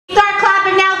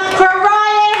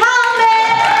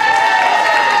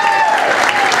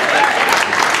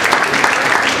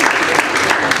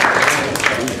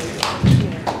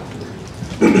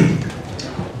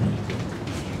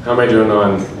am I doing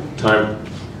on time?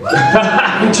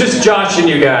 I'm just joshing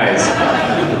you guys.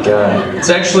 God. It's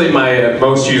actually my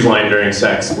most used line during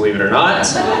sex, believe it or not.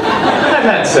 I've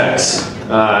had sex.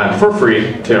 For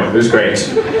free, too. It was great.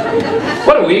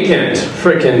 What a weekend.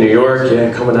 Frickin' New York,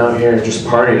 yeah, coming out here, just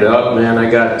partying it up, man. I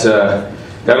got a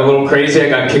little crazy. I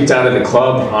got kicked out of the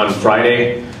club on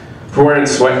Friday for wearing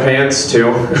sweatpants, too.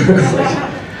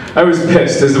 I was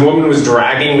pissed as the woman was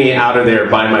dragging me out of there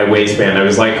by my waistband. I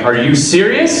was like, are you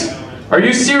serious? Are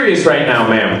you serious right now,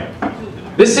 ma'am?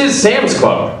 This is Sam's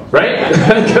Club, right?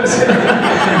 Because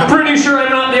I'm pretty sure I'm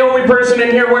not the only person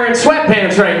in here wearing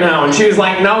sweatpants right now. And she was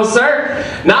like, no, sir.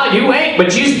 No, you ain't,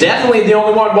 but you's definitely the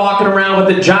only one walking around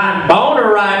with a giant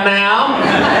boner right now.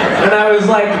 And I was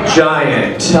like,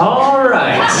 giant. All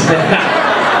right.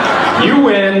 You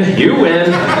win. You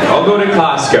win. I'll go to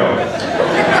Costco.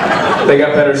 They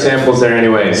got better samples there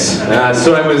anyways.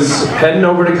 So I was heading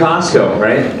over to Costco,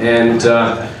 right? And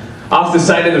off the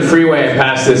side of the freeway, I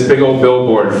passed this big old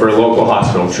billboard for a local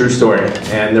hospital, true story.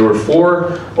 And there were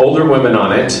 4 older women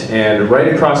on it, and right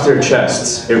across their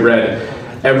chests, it read,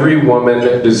 "Every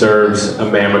woman deserves a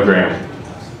mammogram."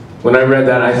 When I read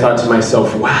that, I thought to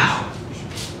myself, wow,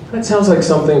 that sounds like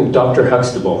something Dr.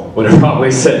 Huxtable would have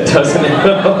probably said, doesn't it?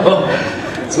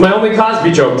 It's my only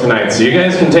Cosby joke tonight, so you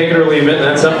guys can take it or leave it, and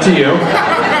that's up to you.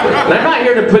 And I'm not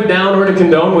here to put down or to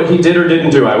condone what he did or didn't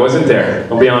do. I wasn't there,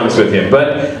 I'll be honest with you.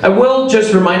 But I will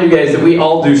just remind you guys that we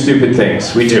all do stupid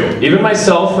things. We do. Even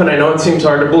myself, and I know it seems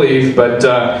hard to believe, but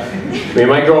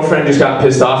my girlfriend just got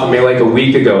pissed off at me like a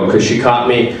week ago because she caught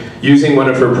me using one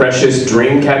of her precious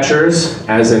dream catchers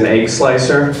as an egg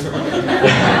slicer.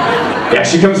 Yeah,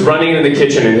 she comes running into the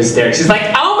kitchen in hysterics. She's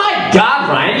like, oh my God,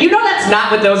 Ryan, you know that's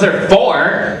not what those are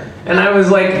for. And I was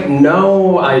like,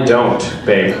 no, I don't,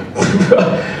 babe.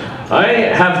 I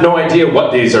have no idea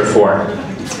what these are for.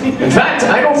 In fact,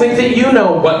 I don't think that you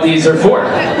know what these are for.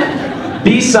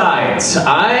 Besides,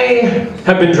 I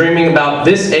have been dreaming about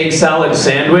this egg salad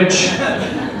sandwich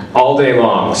all day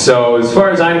long. So as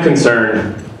far as I'm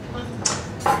concerned,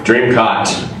 dream caught.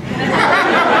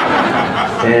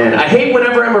 And I hate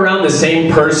whenever I'm around the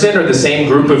same person or the same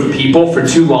group of people for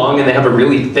too long and they have a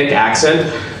really thick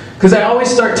accent. Because I always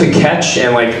start to catch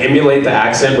and like emulate the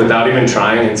accent without even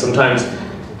trying, and sometimes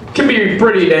it can be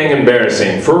pretty dang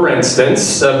embarrassing. For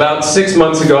instance, about 6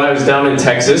 months ago I was down in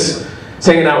Texas,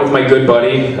 hanging out with my good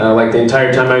buddy. Like the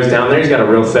entire time I was down there, he's got a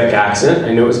real thick accent.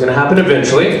 I knew it was going to happen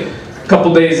eventually. A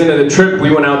couple days into the trip,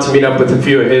 we went out to meet up with a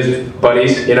few of his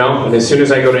buddies, you know, and as soon as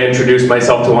I go to introduce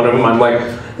myself to one of them, I'm like,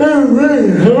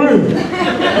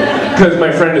 because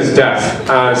my friend is deaf,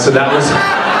 so that was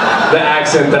the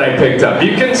accent that I picked up.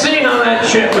 You can see how that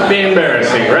shit would be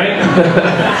embarrassing, right?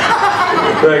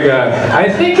 Like, I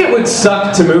think it would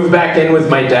suck to move back in with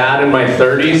my dad in my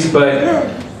 30s, but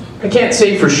I can't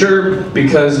say for sure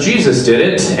because Jesus did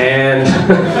it, and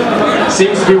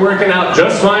seems to be working out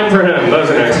just fine for him,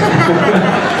 doesn't it?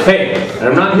 Hey,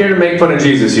 I'm not here to make fun of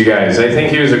Jesus, you guys. I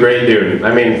think he was a great dude.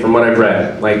 I mean, from what I've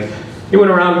read. Like, he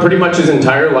went around pretty much his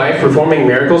entire life performing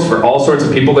miracles for all sorts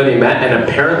of people that he met and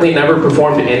apparently never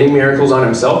performed any miracles on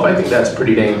himself. I think that's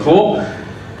pretty dang cool.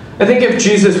 I think if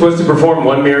Jesus was to perform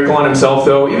one miracle on himself,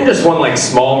 though, even just one like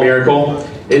small miracle,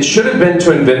 it should have been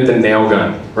to invent the nail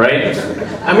gun, right?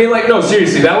 I mean, like, no,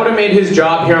 seriously, that would have made his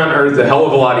job here on Earth a hell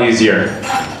of a lot easier.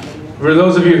 For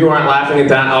those of you who aren't laughing at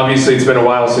that, obviously it's been a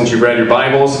while since you've read your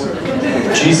Bibles.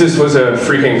 Jesus was a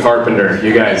freaking carpenter,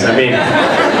 you guys. I mean,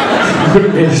 it would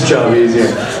have made his job easier.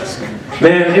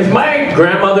 Man, if my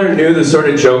grandmother knew the sort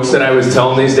of jokes that I was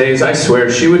telling these days, I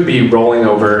swear she would be rolling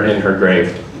over in her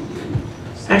grave.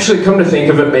 Actually, come to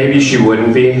think of it, maybe she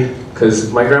wouldn't be,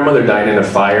 because my grandmother died in a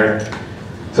fire.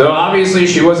 So obviously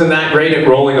she wasn't that great at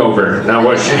rolling over, now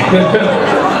was she?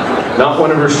 Not one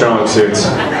of her strong suits.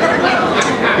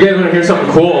 You guys want to hear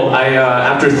something cool? I,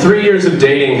 after 3 years of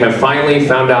dating, have finally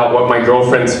found out what my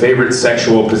girlfriend's favorite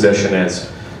sexual position is.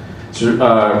 It's,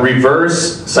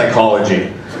 reverse psychology.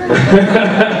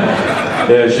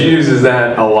 Yeah, she uses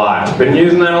that a lot. Been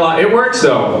using that a lot. It works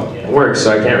though. It works,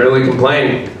 so I can't really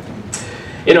complain.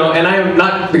 You know, and I'm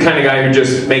not the kind of guy who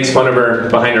just makes fun of her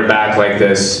behind her back like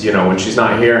this, you know, when she's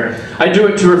not here. I do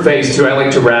it to her face too. I like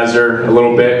to razz her a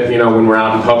little bit, you know, when we're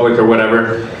out in public or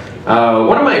whatever.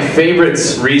 One of my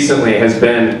favorites recently has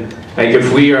been, like,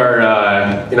 if we are,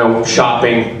 you know,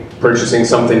 shopping, purchasing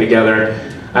something together,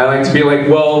 I like to be like,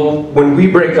 well, when we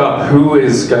break up, who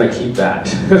is gonna keep that?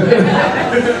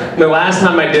 The last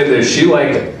time I did this, she,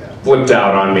 like, flipped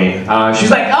out on me. She's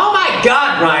like, oh my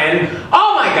God, Ryan,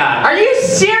 oh my God, are you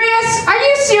serious? Are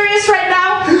you serious right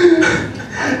now?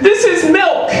 This is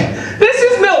milk. This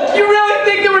is milk. You really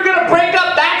think that we're gonna break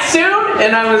up that soon? And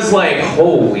And I was like,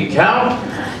 holy cow.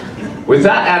 With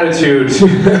that attitude, who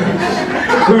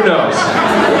knows?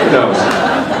 Who knows?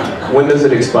 When does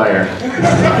it expire?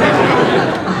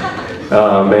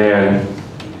 Oh, man.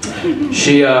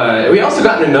 We also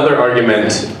got in another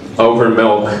argument over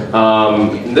milk.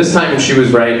 This time she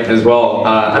was right as well.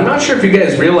 I'm not sure if you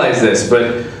guys realize this,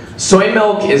 but soy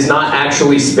milk is not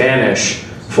actually Spanish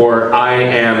for I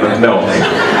am milk.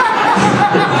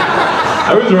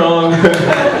 I was wrong.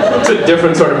 It's a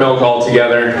different sort of milk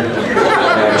altogether.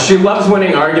 She loves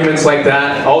winning arguments like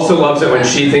that. Also loves it when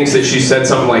she thinks that she said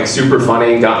something like super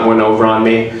funny and got one over on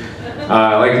me.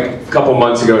 Like a couple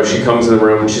months ago, she comes in the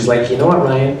room and she's like, you know what,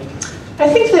 Ryan? I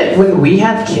think that when we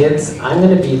have kids, I'm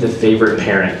going to be the favorite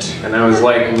parent. And I was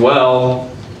like,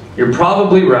 well, you're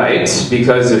probably right,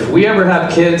 because if we ever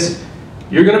have kids,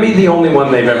 you're going to be the only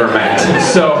one they've ever met.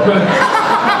 So,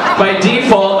 by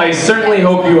default, I certainly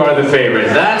hope you are the favorite.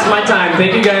 That's my time.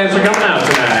 Thank you guys for coming out.